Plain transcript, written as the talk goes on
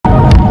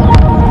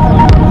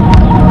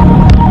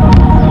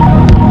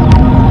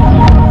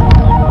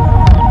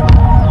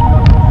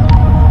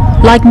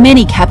Like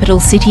many capital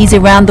cities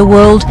around the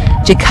world,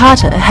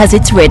 Jakarta has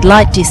its red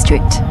light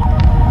district.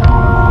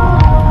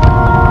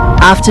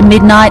 After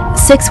midnight,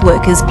 sex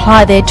workers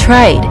ply their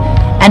trade,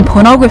 and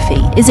pornography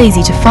is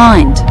easy to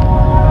find.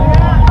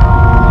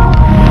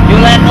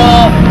 You like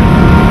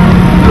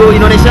to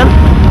Indonesian?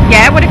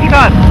 Yeah, what have you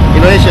got?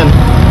 Indonesian.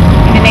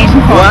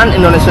 Indonesian porn. 1,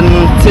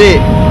 Indonesian 3.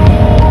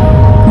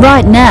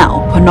 Right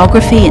now,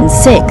 pornography and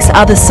sex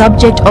are the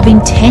subject of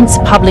intense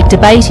public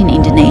debate in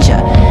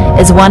Indonesia,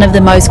 as one of the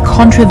most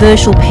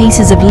controversial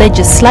pieces of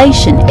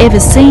legislation ever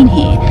seen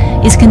here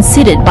is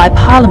considered by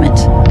Parliament.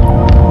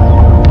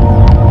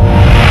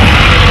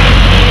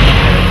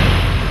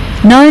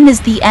 Known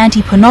as the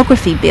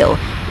Anti-Pornography Bill,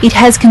 it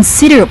has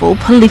considerable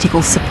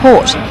political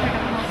support,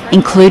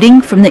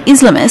 including from the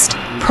Islamist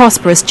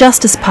Prosperous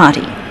Justice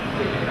Party.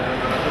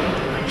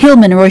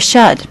 Yenny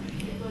Roysad.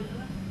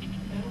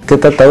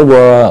 Kita tahu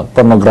bahwa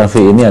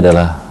pornografi ini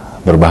adalah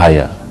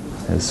berbahaya.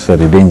 It's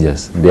very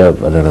dangerous. Dia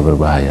adalah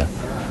berbahaya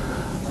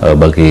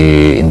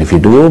bagi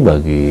individu,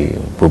 bagi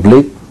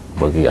publik,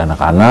 bagi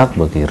anak-anak,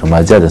 bagi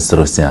remaja dan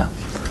seterusnya.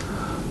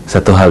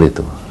 Satu hal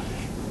itu.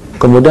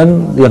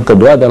 Kemudian yang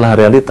kedua adalah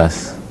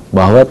realitas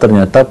bahwa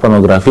ternyata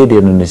pornografi di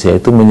Indonesia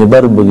itu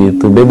menyebar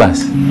begitu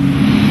bebas.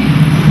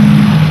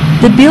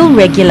 The bill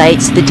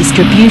regulates the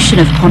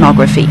distribution of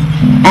pornography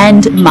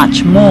and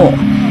much more,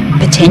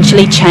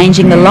 potentially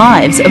changing the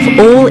lives of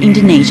all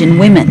Indonesian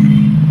women.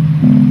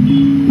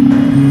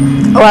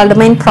 Well, the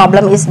main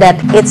problem is that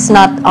it's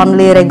not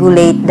only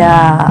regulate the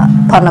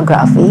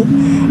pornography,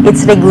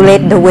 it's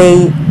regulate the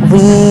way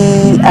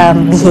we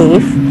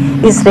behave,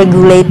 it's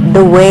regulate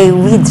the way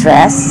we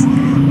dress,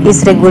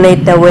 it's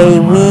regulate the way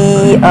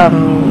we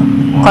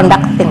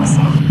conduct things.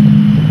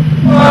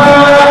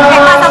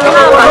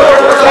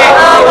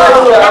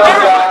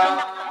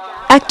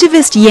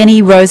 Activist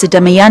Yenny Roysad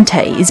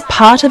is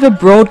part of a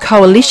broad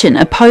coalition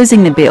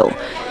opposing the bill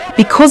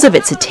because of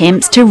its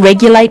attempts to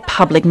regulate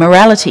public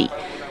morality,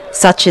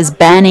 such as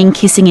banning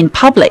kissing in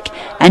public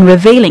and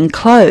revealing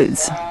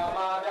clothes.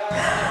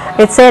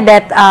 It said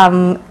that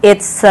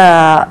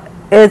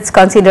it's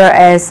considered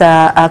as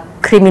a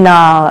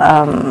criminal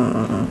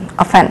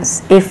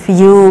offense if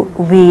you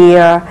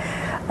wear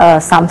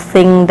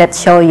something that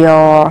show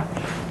your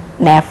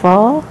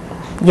navel,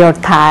 your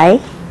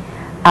thigh,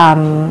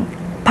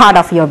 part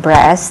of your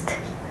breast,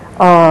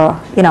 or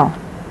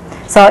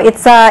so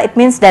it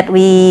means that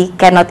we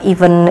cannot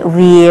even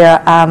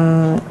wear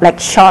like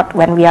short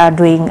when we are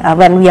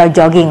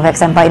jogging, for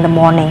example, in the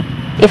morning.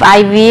 If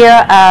I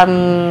wear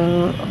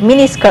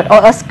mini skirt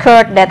or a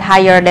skirt that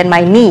higher than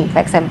my knee, for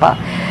example,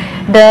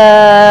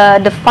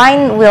 the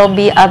fine will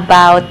be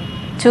about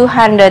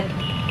 200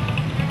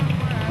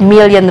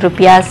 million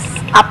rupiah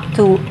up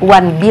to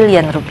 1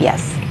 billion rupiah.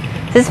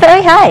 So it's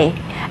very high.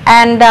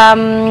 And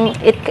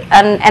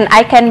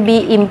I can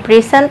be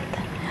imprisoned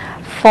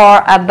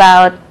for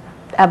about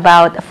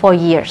 4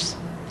 years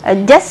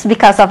just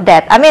because of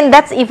that. I mean,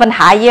 that's even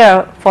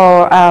higher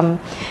for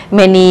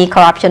many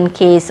corruption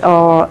case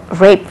or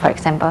rape, for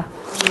example.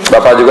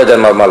 Bapak juga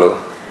jangan malu-malu.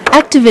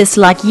 Activists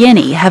like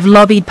Yenny have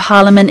lobbied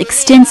Parliament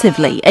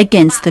extensively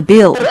against the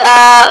bill.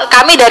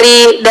 Kami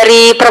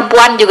dari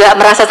perempuan juga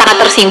merasa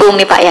sangat tersinggung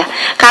nih Pak ya,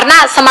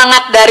 karena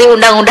semangat dari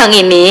undang-undang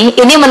ini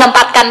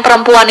menempatkan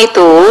perempuan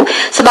itu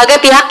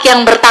sebagai pihak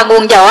yang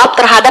bertanggung jawab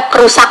terhadap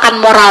kerusakan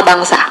moral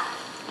bangsa.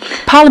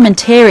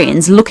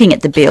 Parliamentarians looking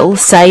at the bill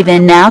say they're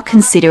now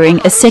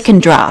considering a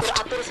second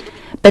draft,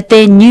 but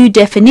their new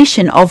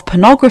definition of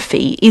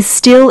pornography is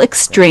still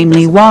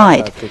extremely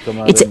wide.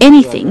 It's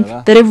anything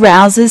that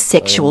arouses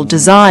sexual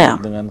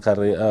desire. Dengan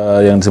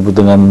yang disebut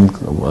dengan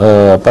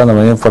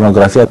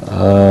pornografi,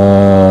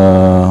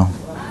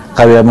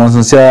 karya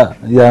manusia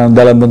yang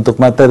dalam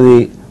bentuk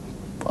materi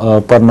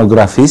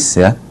pornografis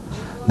ya,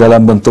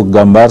 dalam bentuk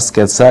gambar,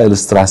 sketsa,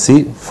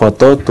 ilustrasi,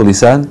 foto,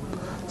 tulisan,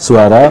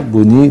 suara,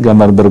 bunyi,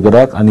 gambar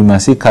bergerak,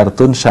 animasi,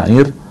 kartun,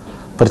 syair,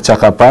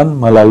 percakapan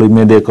melalui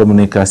media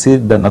komunikasi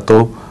dan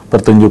atau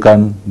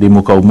pertunjukan di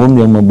muka umum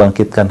yang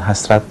membangkitkan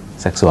hasrat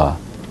seksual.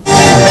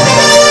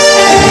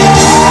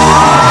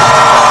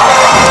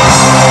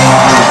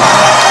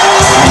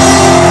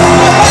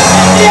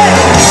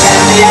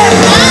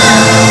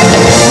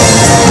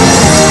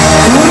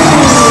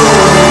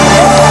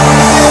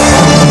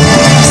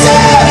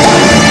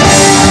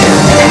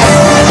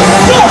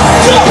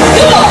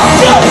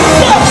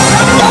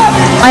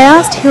 I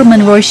asked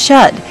Yenny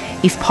Roysad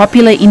if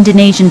popular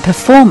Indonesian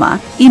performer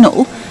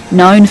Inul,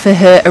 known for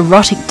her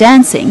erotic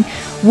dancing,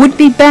 would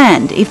be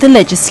banned if the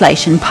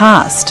legislation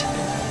passed.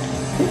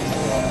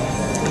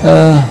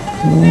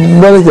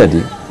 Boleh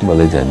jadi.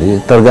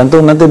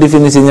 Tergantung nanti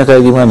definisinya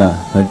kayak gimana.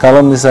 Nah,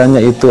 kalau misalnya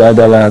itu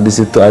adalah di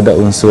situ ada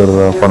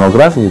unsur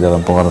pornografi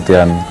dalam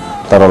pengertian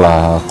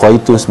taruhlah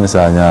coitus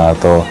misalnya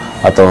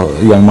atau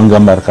yang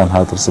menggambarkan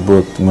hal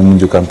tersebut,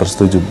 menunjukkan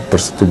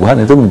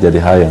persetubuhan, itu menjadi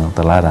hal yang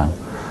terlarang.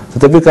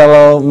 Tetapi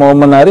kalau mau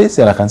menari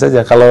silakan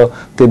saja. Kalau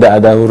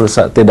tidak ada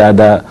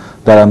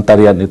dalam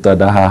tarian itu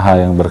ada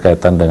hal-hal yang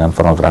berkaitan dengan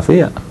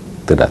pornografi, ya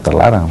tidak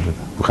terlarang,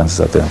 bukan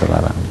sesuatu yang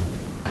terlarang.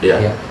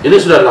 At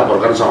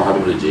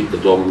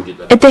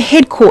the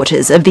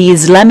headquarters of the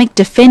Islamic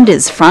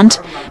Defenders Front,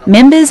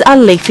 members are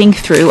leafing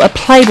through a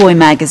Playboy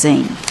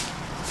magazine.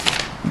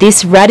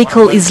 This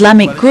radical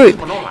Islamic group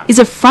is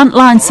a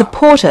frontline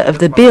supporter of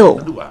the bill.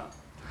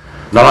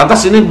 Nah,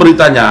 lantas ini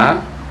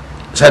beritanya,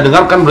 saya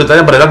dengarkan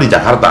beritanya beredar di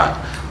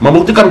Jakarta.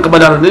 Membuktikan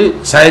kebenaran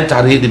ini, saya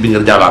cari di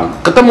pinggir jalan.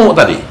 Ketemu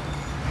tadi.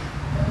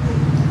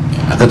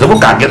 Nah, ketemu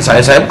kaget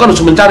saya bukan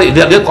khusus mencari.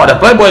 Dia kok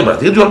ada Playboy,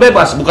 berarti dia jual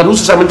bebas. Bukan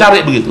khusus saya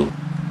mencari begitu.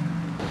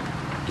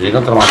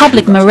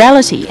 Public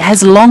morality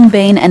has long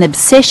been an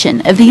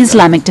obsession of the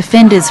Islamic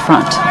Defenders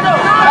Front.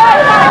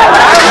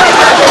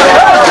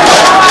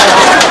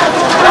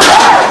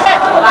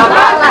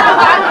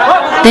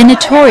 They're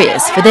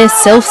notorious for their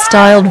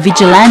self-styled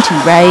vigilante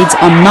raids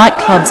on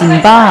nightclubs and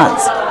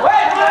bars.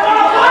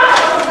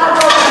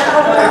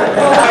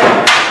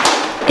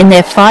 In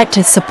their fight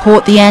to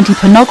support the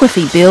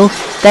anti-pornography bill,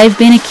 they've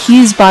been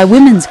accused by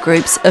women's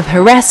groups of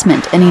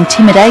harassment and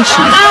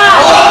intimidation.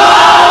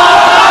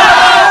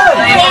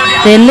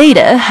 Their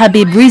leader,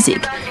 Habib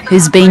Rizik,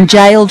 who's been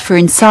jailed for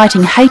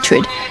inciting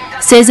hatred,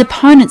 says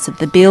opponents of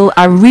the bill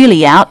are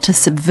really out to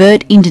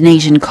subvert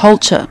Indonesian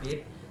culture.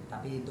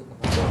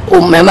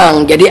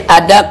 Memang, jadi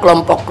ada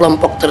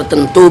kelompok-kelompok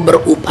tertentu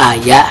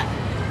berupaya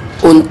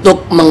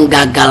untuk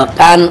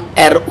menggagalkan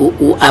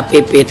RUU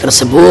APP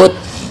tersebut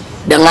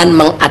dengan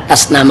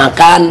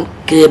mengatasnamakan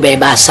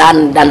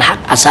kebebasan dan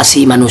hak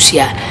asasi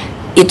manusia.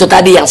 Itu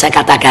tadi yang saya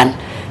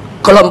katakan.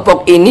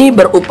 Kelompok ini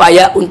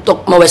berupaya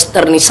untuk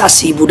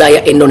mewesternisasi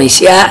budaya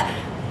Indonesia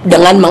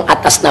dengan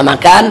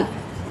mengatasnamakan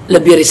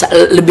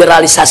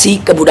liberalisasi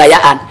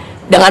kebudayaan,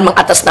 dengan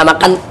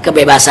mengatasnamakan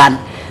kebebasan.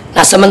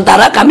 Nah,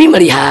 sementara kami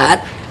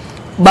melihat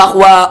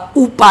bahwa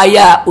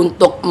upaya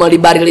untuk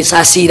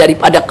meliberalisasi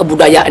daripada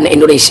kebudayaan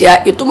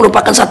Indonesia itu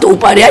merupakan satu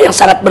upaya yang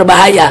sangat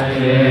berbahaya.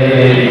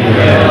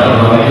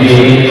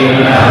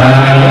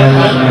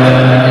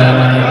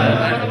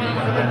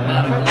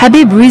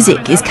 Habib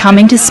Rizik is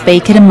coming to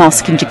speak at a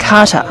mosque in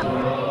Jakarta.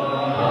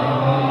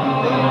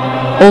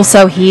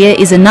 Also here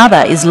is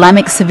another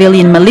Islamic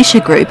civilian militia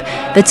group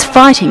that's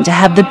fighting to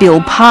have the bill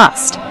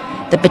passed,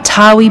 the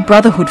Betawi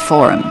Brotherhood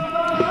Forum.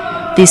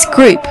 This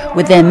group,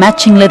 with their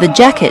matching leather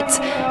jackets,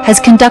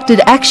 has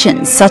conducted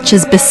actions such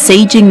as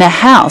besieging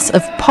the house of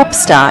pop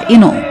star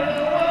Inul.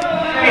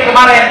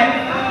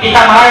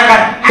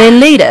 Their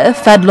leader,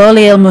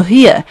 Fadloli El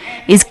Muhir,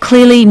 is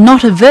clearly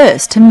not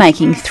averse to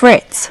making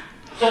threats.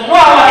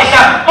 Semua umat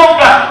Islam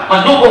mutlak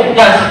mendukung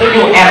dan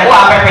setuju RUU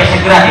APP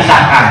segera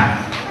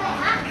disahkan.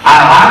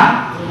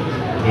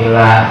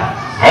 Alhamdulillah,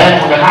 saya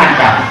sudah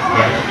ngancam.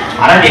 Ya.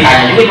 Karena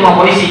ditanya juga sama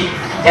polisi.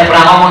 Saya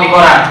pernah ngomong di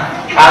koran,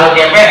 kalau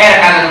DPR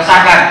kagak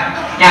mengesahkan,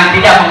 yang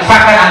tidak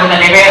mengesahkan anggota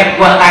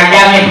DPR, gua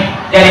tajangin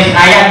dari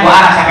Senayan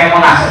gua arah sampai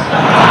Monas.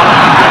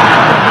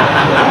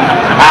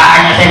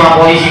 Hanya saya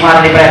sama polisi marah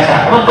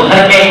diperiksa. Untuk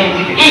kayak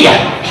gitu,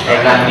 iya,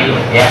 saya bilang begitu.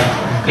 Ya.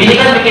 Ini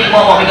kan bikin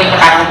bikin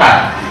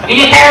ketakutan.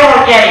 Ini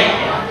teror Kiai,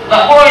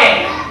 nggak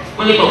boleh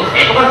begitu.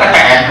 Itu kan kata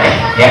ente,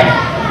 ya.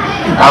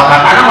 Kalau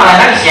katanya malah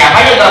kan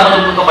siapa yang nggak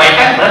mendukung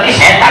kebaikan berarti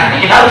setan.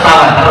 Kita harus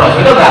lawan terus,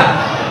 betul nggak?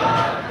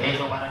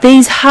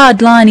 These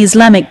hardline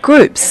Islamic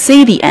groups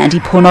see the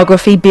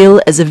anti-pornography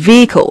bill as a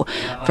vehicle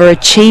for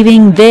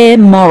achieving their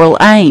moral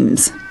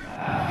aims.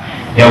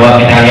 Coba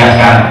kita lihat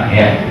sekarang,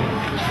 ya.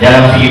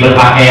 Dalam segi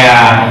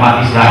berpakaian umat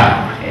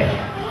Islam, ya.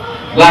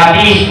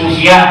 Gadis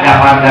usia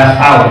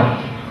 18 tahun,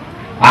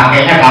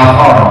 pakainya kaos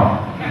horor.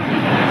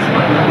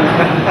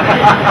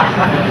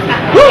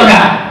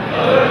 Enggak,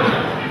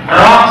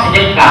 rok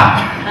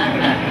sejengkal,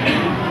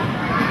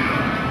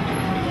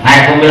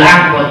 naik mobil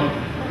angkut,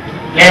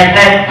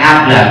 letek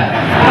ngablak,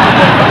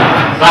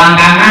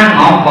 selangkangan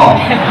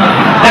ngomong.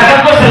 Nah kan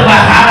gue serba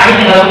salah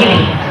ini kalau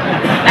gini.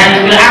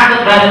 Naik mobil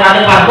angkut berada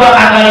depan gue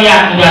kagak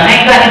lihat udah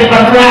negra di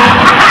depan gue.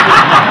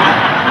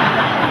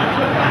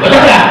 Betul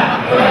nggak?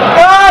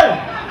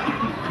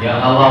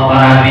 Ya Allah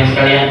para hadirin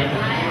sekalian.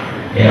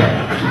 Ya.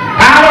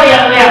 Kalau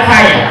yang lihat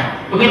saya,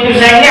 begitu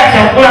saya lihat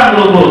saya pulang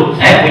buru-buru,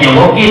 saya punya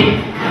bokil.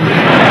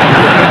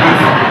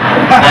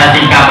 Dan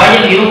sikap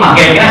aja di rumah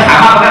kira-kira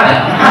sama apa kan?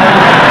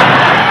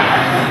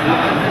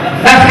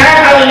 Dan sekarang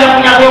kalau yang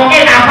punya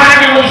bokil, apaan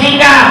yang mau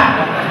disingkap?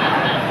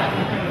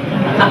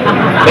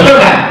 Betul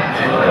nggak?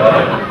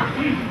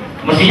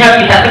 Mestinya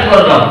kita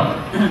tegur dong.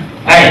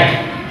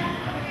 Hei,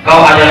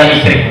 kau adalah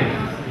istri.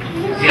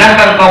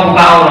 Silakan kau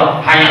buka aurat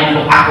hanya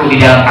untuk aku di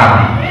dalam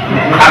kamar.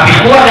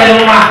 Tapi keluar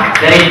dari rumah,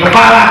 dari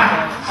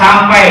kepala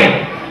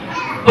sampai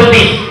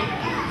betis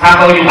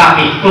sampai ujung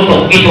kaki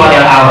tutup, itu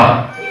adalah aurat.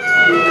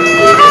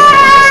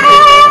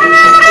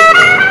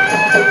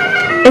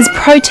 As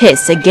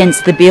protests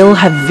against the bill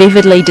have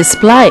vividly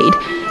displayed,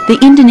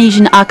 the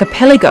Indonesian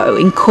archipelago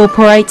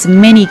incorporates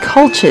many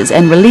cultures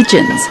and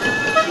religions.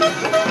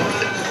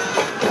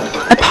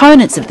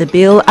 Opponents of the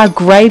bill are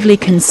gravely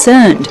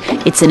concerned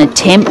it's an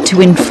attempt to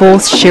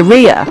enforce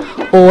Sharia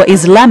or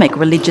Islamic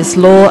religious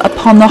law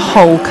upon the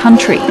whole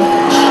country.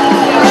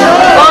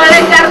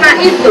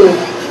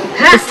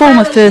 The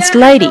former First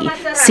Lady,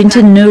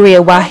 Sinta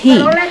Nuriyah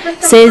Wahid,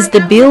 says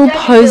the bill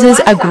poses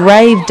a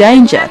grave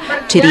danger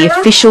to the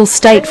official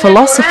state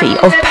philosophy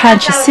of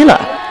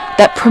Pancasila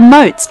that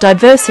promotes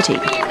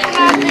diversity.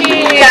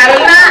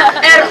 Karena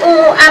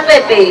RUU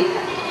APP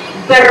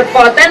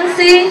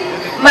berpotensi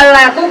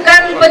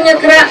melakukan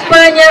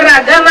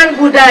penyeragaman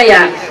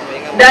budaya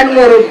dan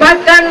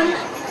merupakan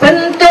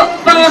bentuk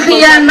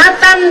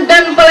pengkhianatan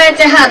dan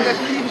pelecehan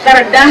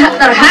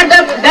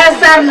terhadap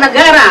dasar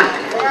negara,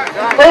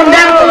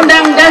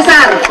 Undang-Undang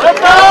Dasar,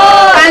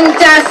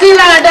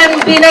 Pancasila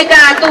dan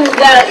Bhinneka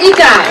Tunggal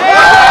Ika,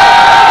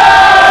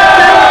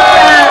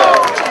 serta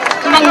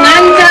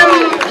mengancam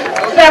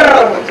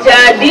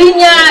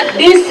terjadinya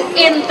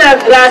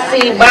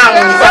disintegrasi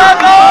bangsa.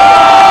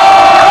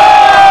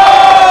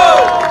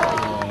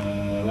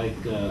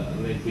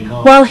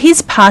 While his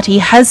party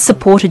has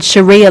supported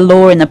Sharia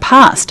law in the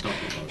past,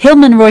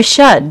 Yenny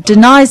Roysad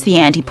denies the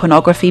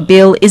anti-pornography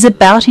bill is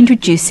about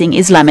introducing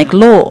Islamic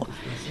law,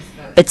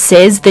 but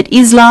says that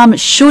Islam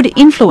should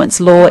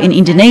influence law in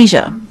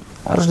Indonesia.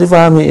 Harus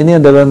difahami, ini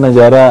adalah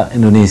negara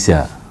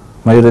Indonesia.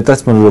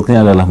 Mayoritas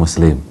penduduknya adalah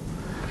Muslim.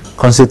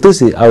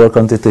 Konstitusi, our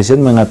constitution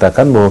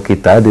mengatakan bahwa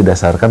kita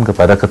didasarkan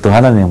kepada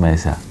ketuhanan yang Maha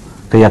Esa.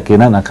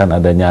 Keyakinan akan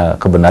adanya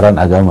kebenaran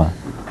agama.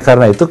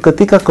 Karena itu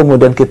ketika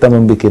kemudian kita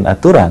membuat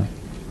aturan,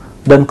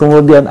 dan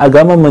kemudian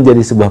agama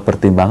menjadi sebuah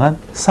pertimbangan,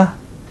 sah.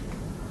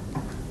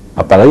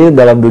 Apalagi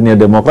dalam dunia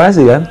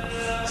demokrasi kan,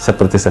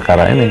 seperti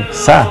sekarang ini,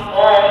 sah.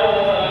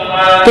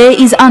 There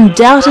is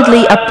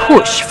undoubtedly a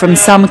push from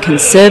some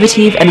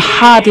conservative and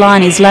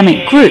hardline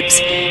Islamic groups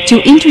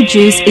to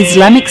introduce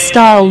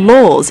Islamic-style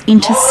laws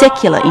into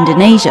secular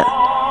Indonesia.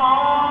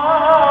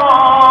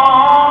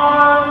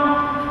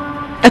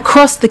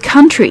 Across the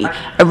country,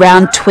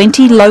 around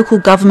 20 local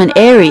government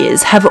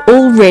areas have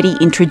already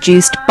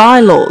introduced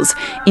bylaws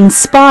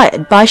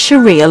inspired by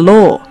Sharia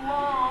law.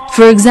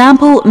 For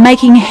example,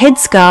 making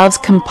headscarves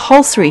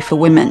compulsory for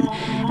women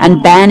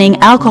and banning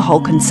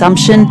alcohol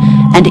consumption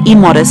and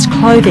immodest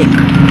clothing.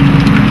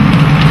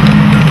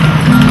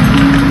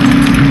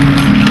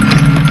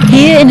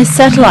 Here in a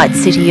satellite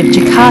city of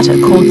Jakarta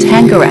called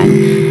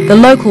Tangerang, the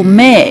local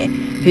mayor,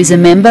 who's a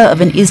member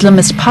of an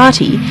Islamist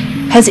party,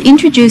 has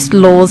introduced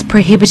laws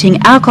prohibiting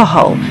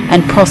alcohol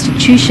and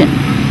prostitution.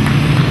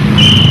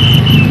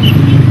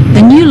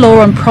 The new law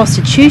on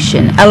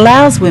prostitution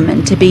allows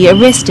women to be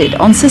arrested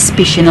on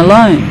suspicion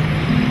alone.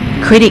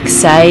 Critics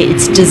say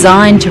it's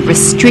designed to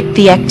restrict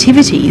the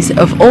activities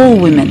of all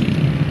women.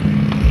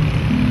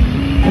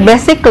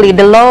 Basically,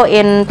 the law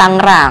in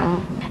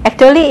Tangerang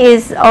actually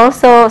is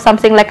also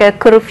something like a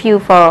curfew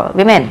for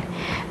women,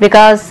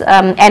 because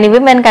any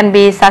women can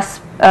be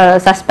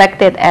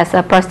suspected as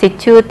a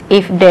prostitute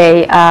if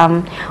they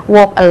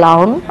walk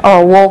alone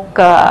or walk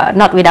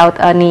not without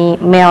any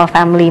male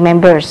family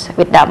members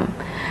with them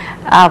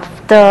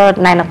after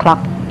 9 o'clock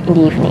in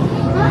the evening.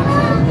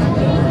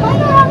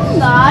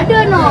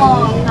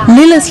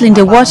 Lilis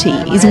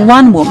Lindawati is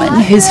one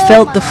woman who's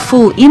felt the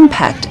full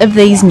impact of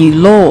these new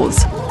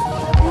laws.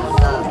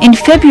 In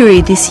February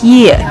this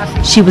year,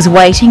 she was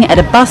waiting at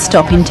a bus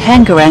stop in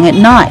Tangerang at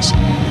night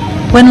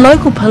when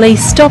local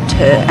police stopped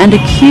her and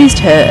accused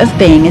her of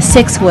being a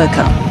sex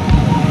worker.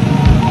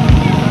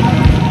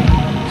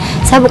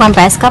 Saya bukan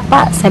PSK,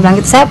 Pak. Saya bilang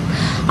gitu, saya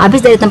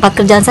habis dari tempat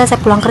kerjaan saya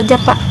pulang kerja,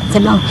 Pak.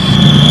 Saya bilang,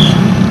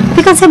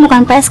 tapi kan saya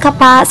bukan PSK,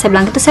 Pak. Saya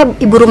bilang gitu, saya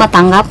ibu rumah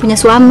tangga, punya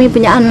suami,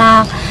 punya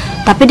anak.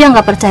 Tapi dia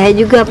nggak percaya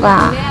juga,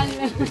 Pak.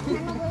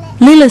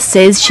 Lilis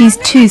says she's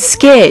too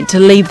scared to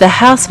leave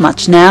the house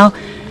much now,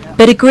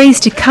 but agrees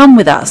to come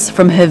with us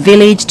from her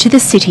village to the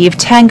city of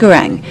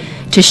Tangerang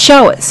to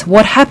show us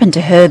what happened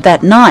to her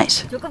that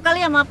night.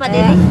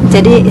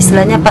 Jadi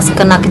istilahnya pas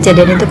kena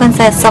kejadian itu kan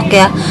saya shock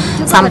ya,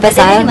 sampai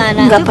saya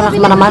nggak pernah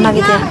kemana-mana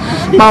gitu ya.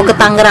 Mau ke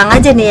Tangerang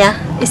aja nih ya,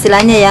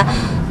 istilahnya ya,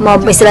 mau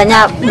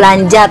istilahnya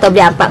belanja atau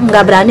beli apa,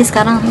 nggak berani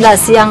sekarang, nggak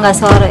siang nggak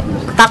sore,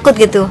 takut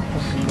gitu.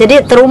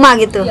 Jadi trauma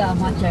gitu.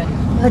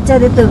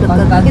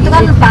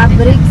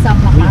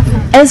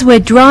 As we're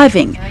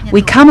driving,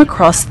 we come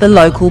across the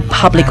local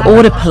public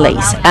order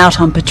police out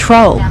on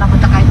patrol.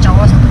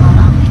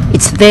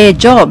 It's their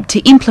job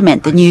to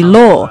implement the new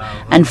law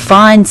and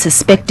find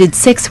suspected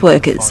sex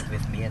workers.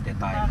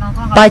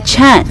 By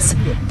chance,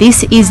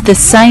 this is the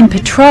same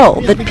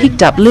patrol that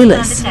picked up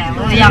Lilis.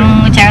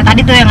 Yang cewek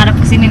tadi tuh yang ada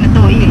kesini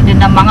tuh,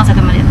 dendam banget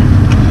sama dia tuh.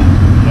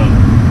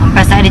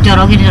 Sampai saya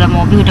dicorokin di dalam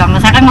mobil, udah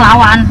saya kan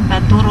ngelawan,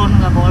 saya turun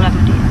nggak boleh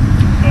sama dia.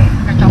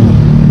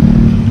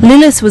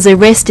 Lilis was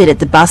arrested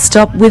at the bus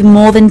stop with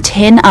more than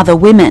 10 other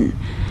women.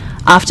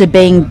 After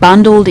being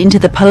bundled into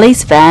the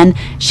police van,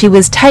 she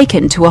was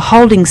taken to a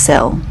holding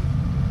cell.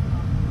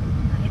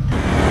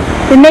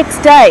 The next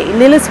day,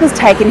 Lilis was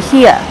taken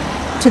here,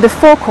 to the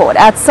forecourt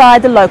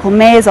outside the local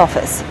mayor's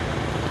office.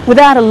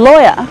 Without a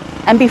lawyer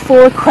and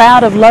before a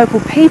crowd of local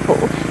people,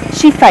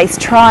 she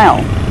faced trial.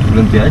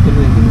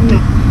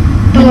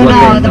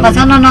 Tuh, tempat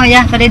sana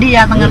ya, tadi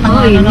dia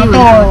tengah-tengah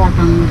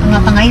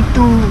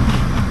itu.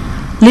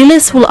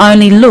 Lilis will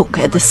only look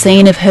at the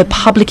scene of her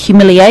public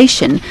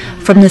humiliation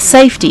from the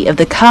safety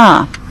of the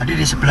car. Tadi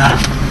di sebelah.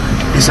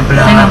 Saya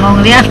nggak mau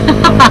ngeliat.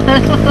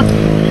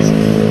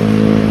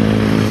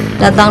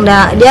 datang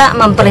dia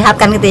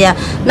memperlihatkan gitu ya.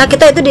 Nah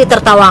kita itu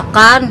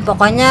ditertawakan,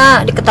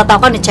 pokoknya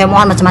diketawakan,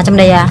 dicemohan macam-macam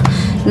deh ya.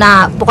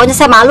 Nah pokoknya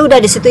saya malu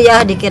dah di situ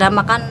ya, dikira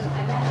makan.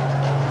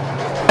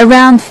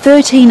 Around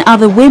 13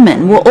 other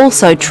women were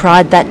also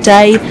tried that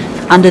day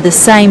under the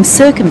same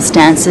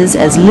circumstances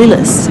as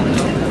Lilith.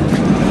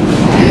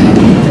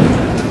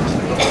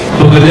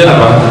 Pekerjaan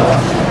apa?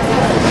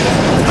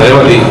 Saya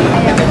Wati.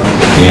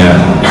 Iya.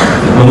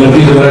 Mengerti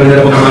saudara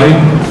tidak kemarin?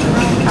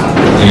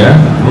 Iya,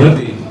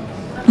 mengerti.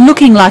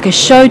 Looking like a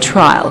show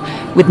trial,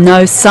 with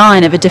no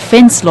sign of a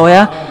defence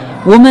lawyer,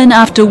 woman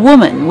after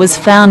woman was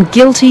found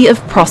guilty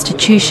of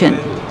prostitution.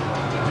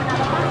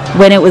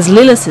 When it was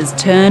Lilith's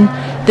turn,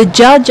 the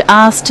judge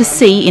asked to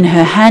see in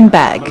her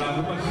handbag.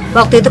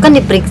 Waktu itu kan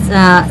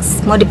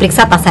mau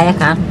diperiksa tas saya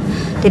kan.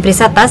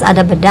 Diperiksa tas,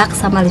 ada bedak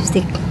sama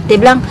lipstik. Dia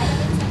bilang,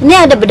 ini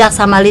ada bedak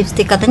sama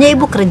lipstik, katanya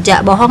ibu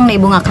kerja. Bohong nih,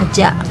 ibu nggak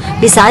kerja.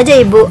 Bisa aja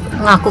ibu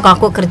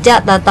ngaku-ngaku kerja,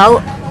 tahu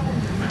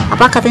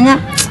apa katanya,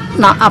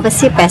 nah apa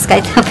sih PSK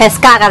itu,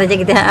 PSK katanya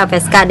gitu ya,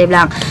 PSK. Dia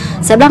bilang,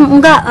 saya bilang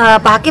enggak,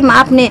 Pak Hakim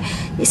maaf nih,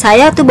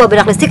 saya tuh bawa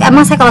bedak lipstik.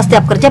 Emang saya kalau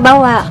setiap kerja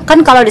bawa,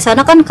 kan kalau di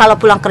sana kan kalau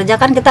pulang kerja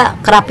kan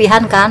kita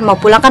kerapihan kan, mau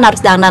pulang kan harus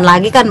dandan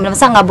lagi kan,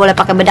 masa nggak boleh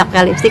pakai bedak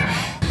kayak lipstik.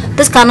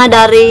 Terus karena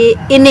dari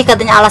ini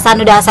katanya alasan,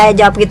 udah saya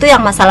jawab gitu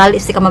yang masalah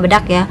lipstik sama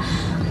bedak ya,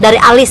 dari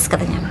alis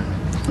katanya.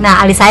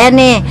 Nah alis saya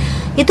nih,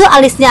 itu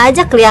alisnya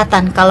aja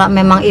kelihatan kalau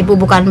memang ibu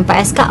bukan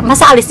PSK,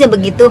 masa alisnya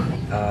begitu?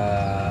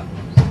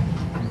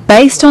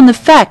 Based on the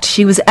fact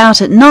she was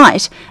out at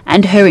night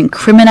and her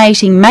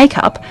incriminating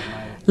makeup,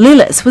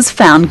 Lilith was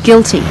found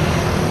guilty.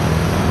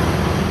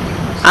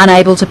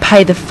 Unable to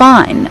pay the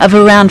fine of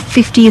around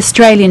 $50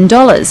 Australian,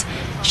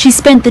 she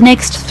spent the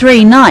next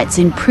 3 nights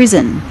in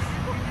prison.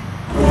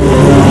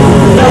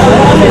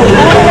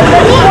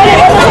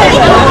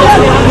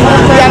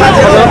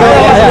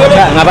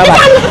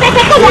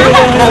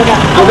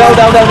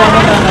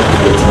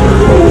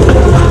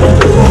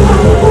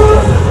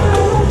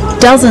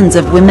 Dozens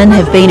of women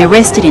have been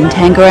arrested in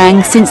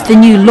Tangerang since the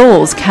new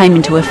laws came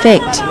into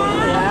effect.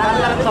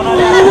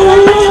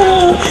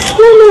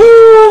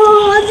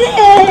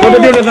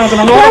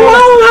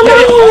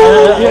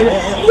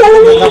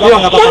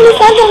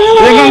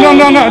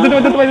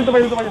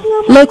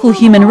 Local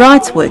human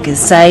rights workers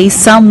say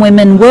some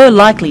women were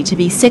likely to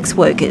be sex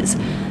workers,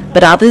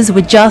 but others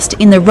were just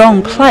in the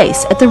wrong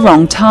place at the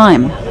wrong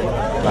time.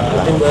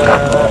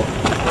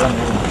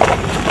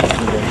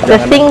 The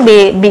thing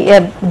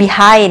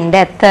behind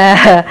that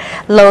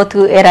law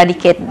to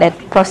eradicate that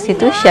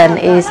prostitution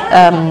is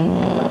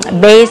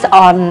based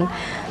on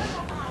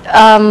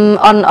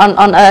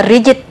a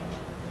rigid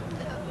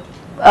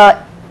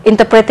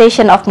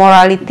interpretation of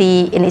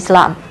morality in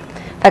Islam.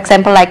 For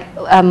example, like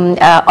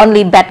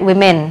only bad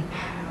women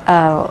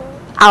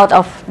out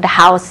of the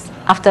house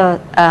after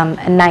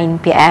 9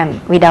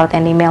 p.m. without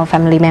any male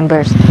family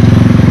members.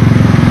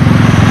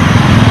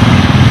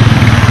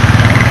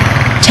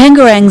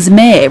 Tangerang's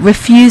mayor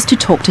refused to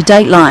talk to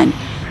Dateline,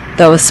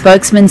 though a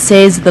spokesman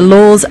says the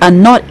laws are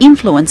not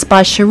influenced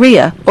by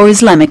Sharia or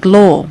Islamic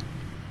law.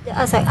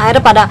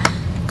 Akhirnya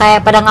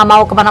pada nggak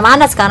mau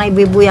kemana-mana sekarang,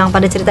 ibu-ibu yang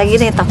pada cerita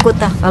gini takut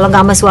lah kalau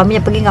nggak sama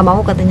suaminya pergi, nggak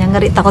mau katanya,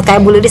 ngeri, takut kayak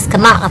Bu Lilis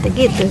kena kata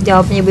gitu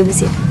jawabnya ibu-ibu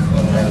sih.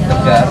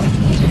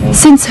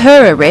 Since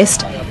her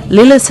arrest,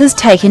 Lilith has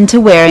taken to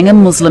wearing a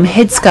Muslim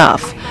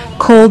headscarf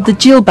called the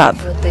jilbab.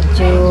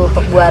 7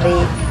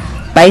 Februari.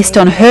 Based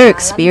on her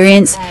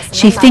experience,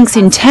 she thinks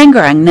in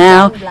Tangerang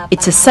now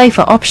it's a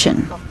safer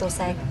option.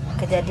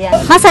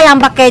 Masa yang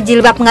pakai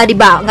jilbab nggak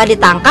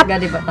ditangkap,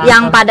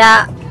 yang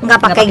pada nggak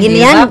pakai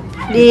ginian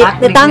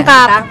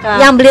ditangkap,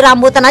 yang beli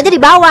rambutan aja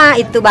dibawa,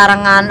 itu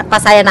barengan pas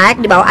saya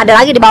naik dibawa, ada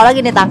lagi dibawa lagi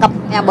nih tangkap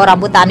yang bawa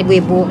rambutan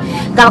ibu-ibu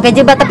nggak pakai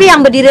jilbab, tapi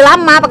yang berdiri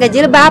lama pakai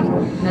jilbab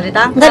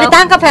nggak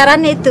ditangkap,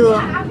 herannya itu.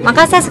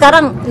 Maka saya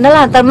sekarang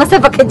lah masa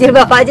pakai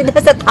jilbab aja,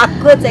 saya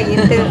takut saya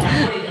gitu.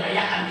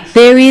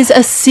 There is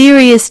a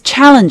serious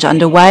challenge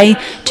underway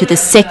to the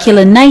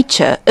secular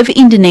nature of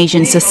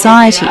Indonesian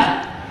society.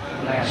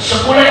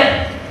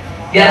 Sekuler,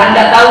 biar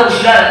Anda tahu,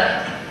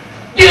 saudara,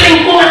 di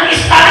lingkungan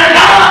istana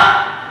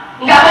negara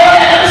nggak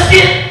boleh ada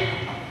masjid.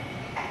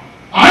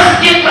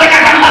 Masjid mereka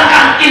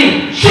gambarkan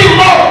ini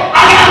simbol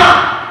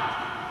agama.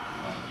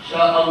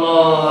 Insya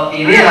Allah,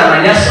 ini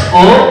namanya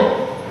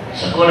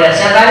sekuler.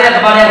 Saya tanya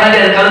kepada yang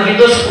hadir, kalau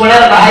gitu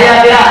sekuler bahaya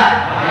tidak?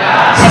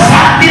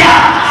 Sesat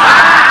tidak?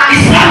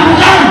 Islam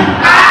bukan?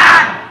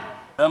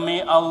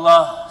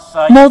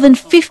 More than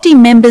 50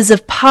 members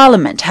of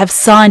parliament have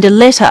signed a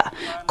letter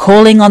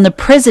calling on the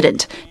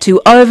president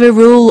to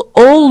overrule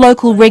all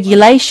local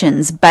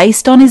regulations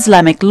based on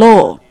Islamic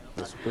law.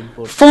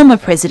 Former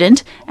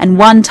president and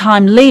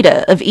one-time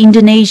leader of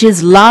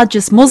Indonesia's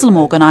largest Muslim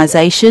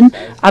organisation,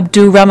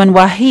 Abdul Rahman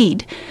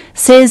Wahid,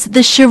 says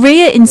the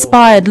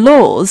Sharia-inspired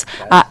laws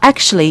are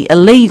actually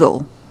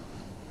illegal.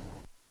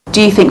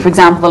 Do you think, for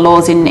example, the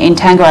laws in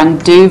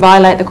Tangerang do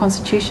violate the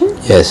constitution?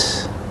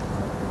 Yes.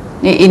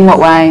 In what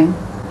way?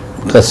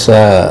 Because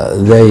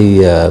they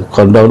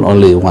condone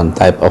only one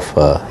type of,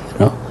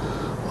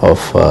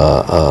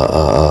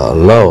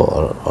 law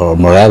or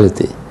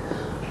morality.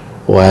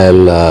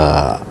 while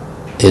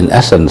in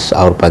essence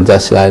our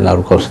Pancasila and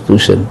our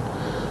constitution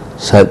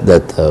said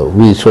that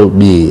we should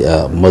be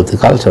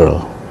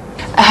multicultural.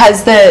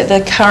 Has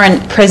the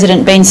current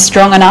president been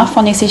strong enough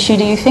on this issue,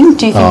 do you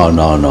think?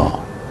 No.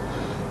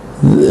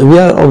 We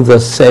are of the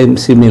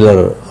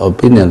similar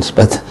opinions,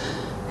 but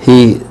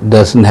he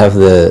doesn't have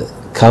the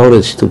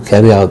courage to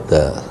carry out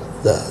the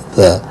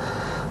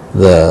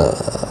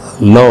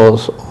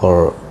laws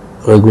or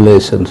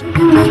regulations.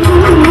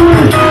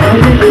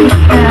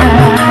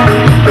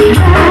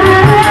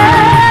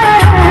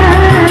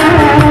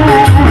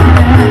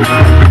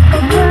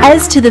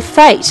 As to the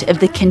fate of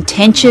the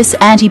contentious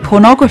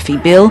anti-pornography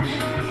bill,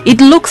 it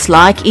looks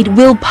like it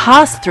will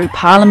pass through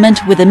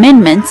Parliament with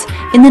amendments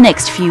in the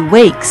next few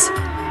weeks.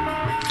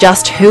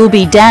 Just who'll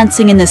be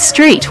dancing in the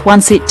street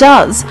once it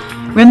does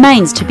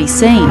remains to be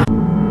seen.